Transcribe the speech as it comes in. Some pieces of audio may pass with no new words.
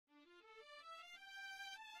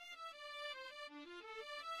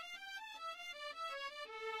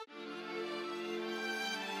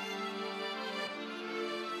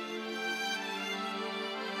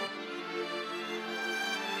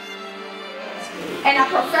And a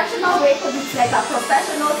professional way, because it's like a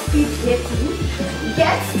professional speed dating,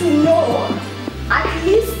 gets to know at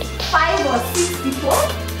least 5 or 6 people.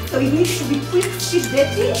 So it needs to be quick speed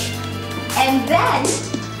dating. And then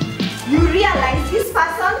you realize this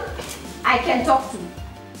person I can talk to.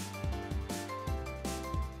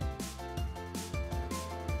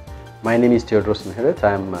 My name is Theodros Meheret.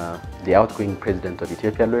 I'm the outgoing president of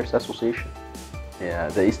Ethiopia Lawyers Association.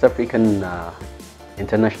 The East African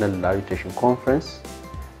International Arbitration Conference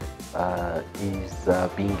is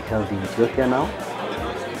being held in Ethiopia now.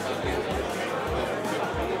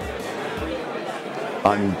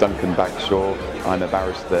 I'm Duncan Bagshaw. I'm a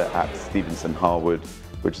barrister at Stevenson Harwood,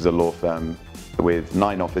 which is a law firm with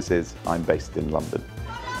 9 offices. I'm based in London.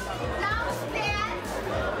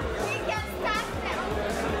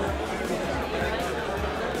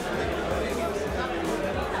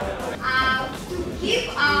 Give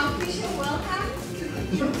our official welcome to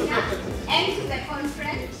Ethiopia and to the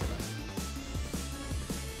conference.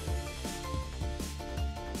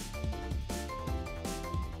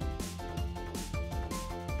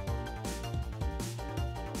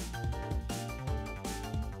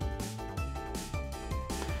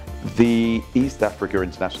 The East Africa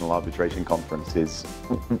International Arbitration Conference is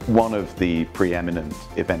one of the preeminent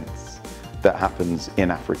events that happens in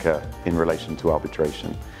Africa in relation to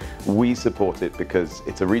arbitration. We support it because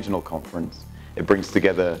it's a regional conference. It brings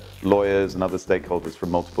together lawyers and other stakeholders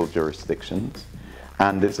from multiple jurisdictions.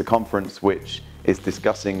 And it's a conference which is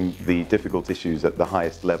discussing the difficult issues at the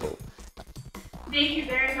highest level. Thank you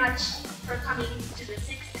very much for coming to the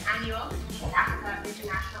 6th Annual East Africa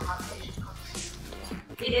International Arbitration Conference.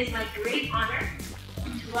 It is my great honor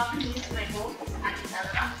to welcome you to my home at Addis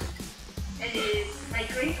Ababa. And it is my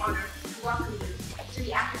great honor to welcome you to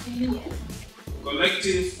the African Union.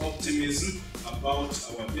 Collective optimism about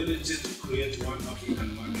our ability to create one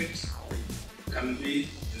African market can be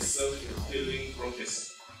a self-fulfilling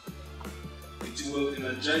prophecy. It will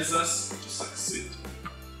energize us to succeed.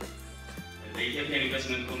 The Ethiopian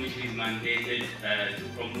Investment Commission is mandated to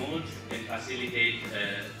promote and facilitate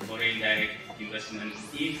foreign direct investment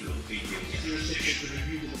inflow to Ethiopia. Jurisdiction to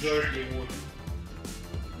review the majority award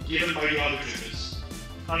given by the arbitrators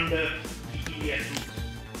under the EEF rules.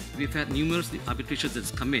 We've had numerous arbitrations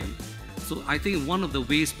that's come in. So I think one of the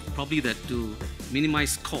ways probably that to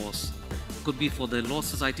minimize costs could be for the law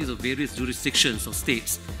societies of various jurisdictions or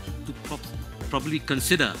states to probably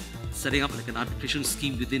consider setting up like an arbitration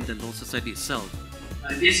scheme within the law society itself.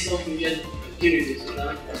 This conclusion activities will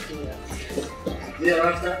not continue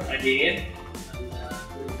thereafter again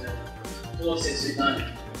with the process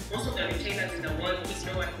redundant. Most of the retailers in the world is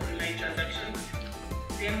no online transactions.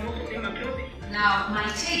 Most of them are closing. Now, my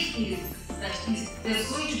take is that if there's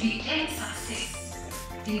going to be any success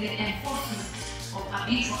in the enforcement of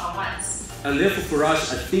arbitral awards. And therefore for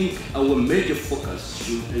us, I think our major focus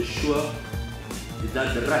should ensure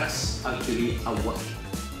that the rights actually are working.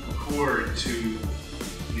 Accord to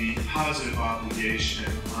the positive obligation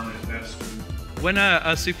on investment. When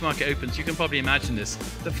a supermarket opens, you can probably imagine this.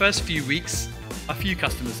 The first few weeks, a few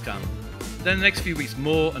customers come. Then the next few weeks,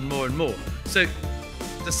 more and more and more. So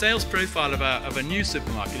the sales profile of a new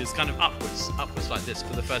supermarket is kind of upwards like this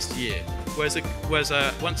for the first year. Whereas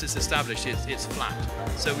once it's established, it's flat.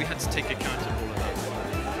 So we had to take account of all of that.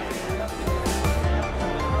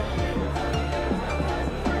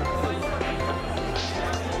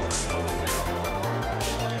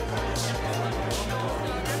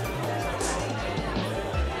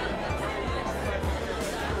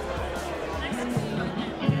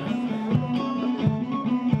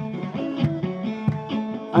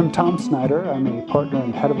 I'm Tom Snyder. I'm a partner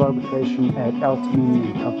and head of arbitration at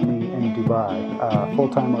Al-Tamimi & Company in Dubai, a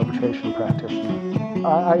full-time arbitration practitioner.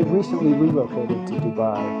 I recently relocated to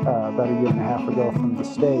Dubai about a year and a half ago from the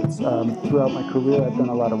States. Throughout my career, I've done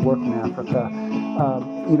a lot of work in Africa.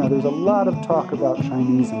 There's a lot of talk about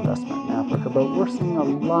Chinese investment in Africa, but we're seeing a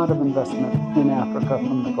lot of investment in Africa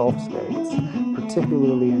from the Gulf states,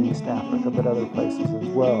 particularly in East Africa, but other places as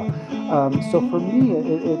well. So for me,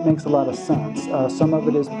 it makes a lot of sense. Some of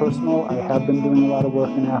it is personal. I have been doing a lot of work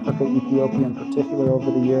in Africa, Ethiopia in particular over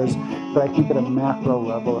the years, but I think at a macro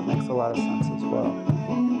level, it makes a lot of sense as well.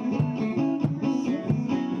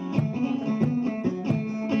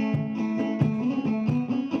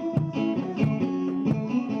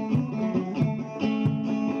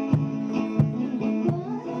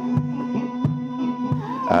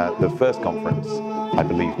 The first conference, I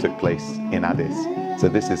believe, took place in Addis. So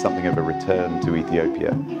this is something of a return to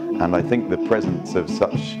Ethiopia. And I think the presence of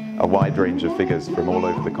such a wide range of figures from all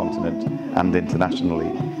over the continent and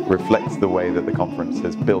internationally reflects the way that the conference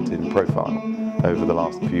has built in profile. over the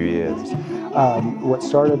last few years. What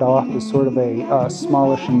started off as sort of a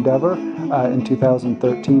smallish endeavor in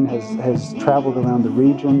 2013 has traveled around the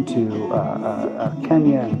region to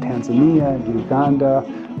Kenya and Tanzania and Uganda,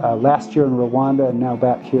 last year in Rwanda, and now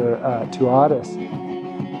back here to Addis.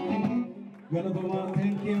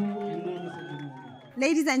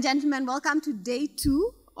 Ladies and gentlemen, welcome to day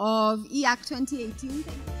 2 of EAC 2018.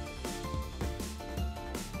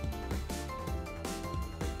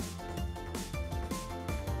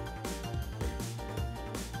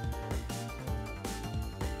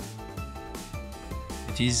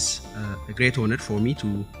 It is a great honor for me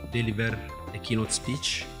to deliver a keynote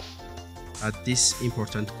speech at this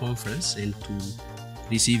important conference and to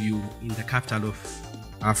receive you in the capital of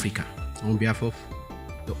Africa on behalf of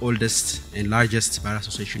the oldest and largest bar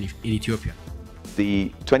association in Ethiopia. The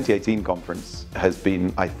 2018 conference has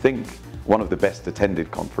been, I think, one of the best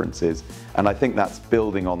attended conferences, and I think that's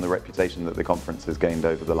building on the reputation that the conference has gained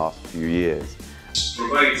over the last few years. It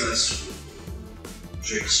provides us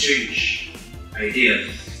to exchange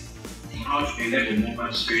ideas on how to enable more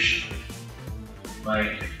participation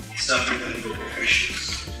by East African legal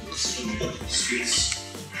professionals in the settlement of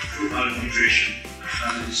disputes through arbitration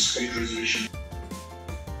and dispute resolution.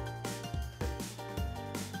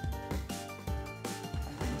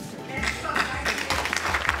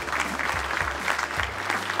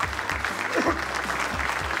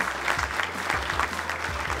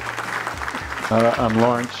 I'm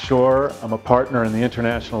Lawrence Shore. I'm a partner in the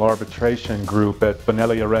International Arbitration Group at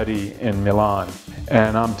Bonelli Areti in Milan.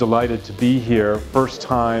 And I'm delighted to be here, first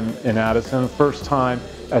time in Addison, first time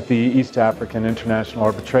at the East African International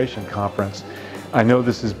Arbitration Conference. I know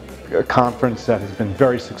this is a conference that has been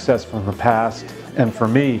very successful in the past, and for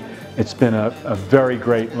me, it's been a very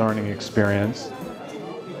great learning experience.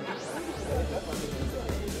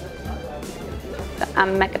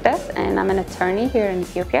 I'm Mekades, and I'm an attorney here in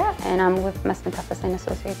Ethiopia, and I'm with Mesmet &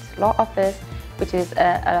 Associates Law Office, which is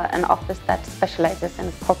an office that specializes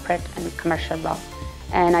in corporate and commercial law.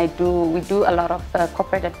 And we do a lot of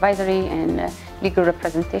corporate advisory and legal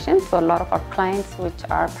representation to a lot of our clients, which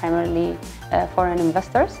are primarily foreign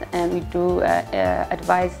investors, and we do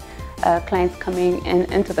advise clients coming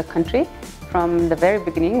into the country from the very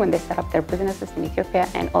beginning when they set up their businesses in Ethiopia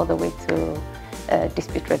and all the way to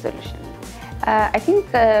dispute resolution. I think,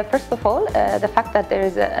 first of all, the fact that there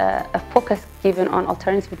is a focus given on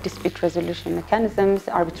alternative dispute resolution mechanisms,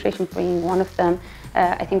 arbitration being one of them,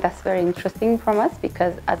 I think that's very interesting from us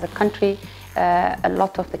because as a country, a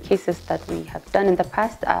lot of the cases that we have done in the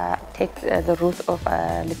past take the route of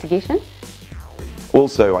litigation.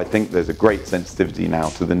 Also, I think there's a great sensitivity now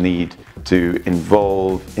to the need to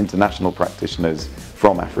involve international practitioners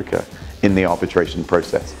from Africa in the arbitration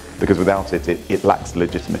process, because without it, it lacks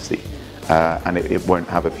legitimacy and it won't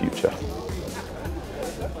have a future.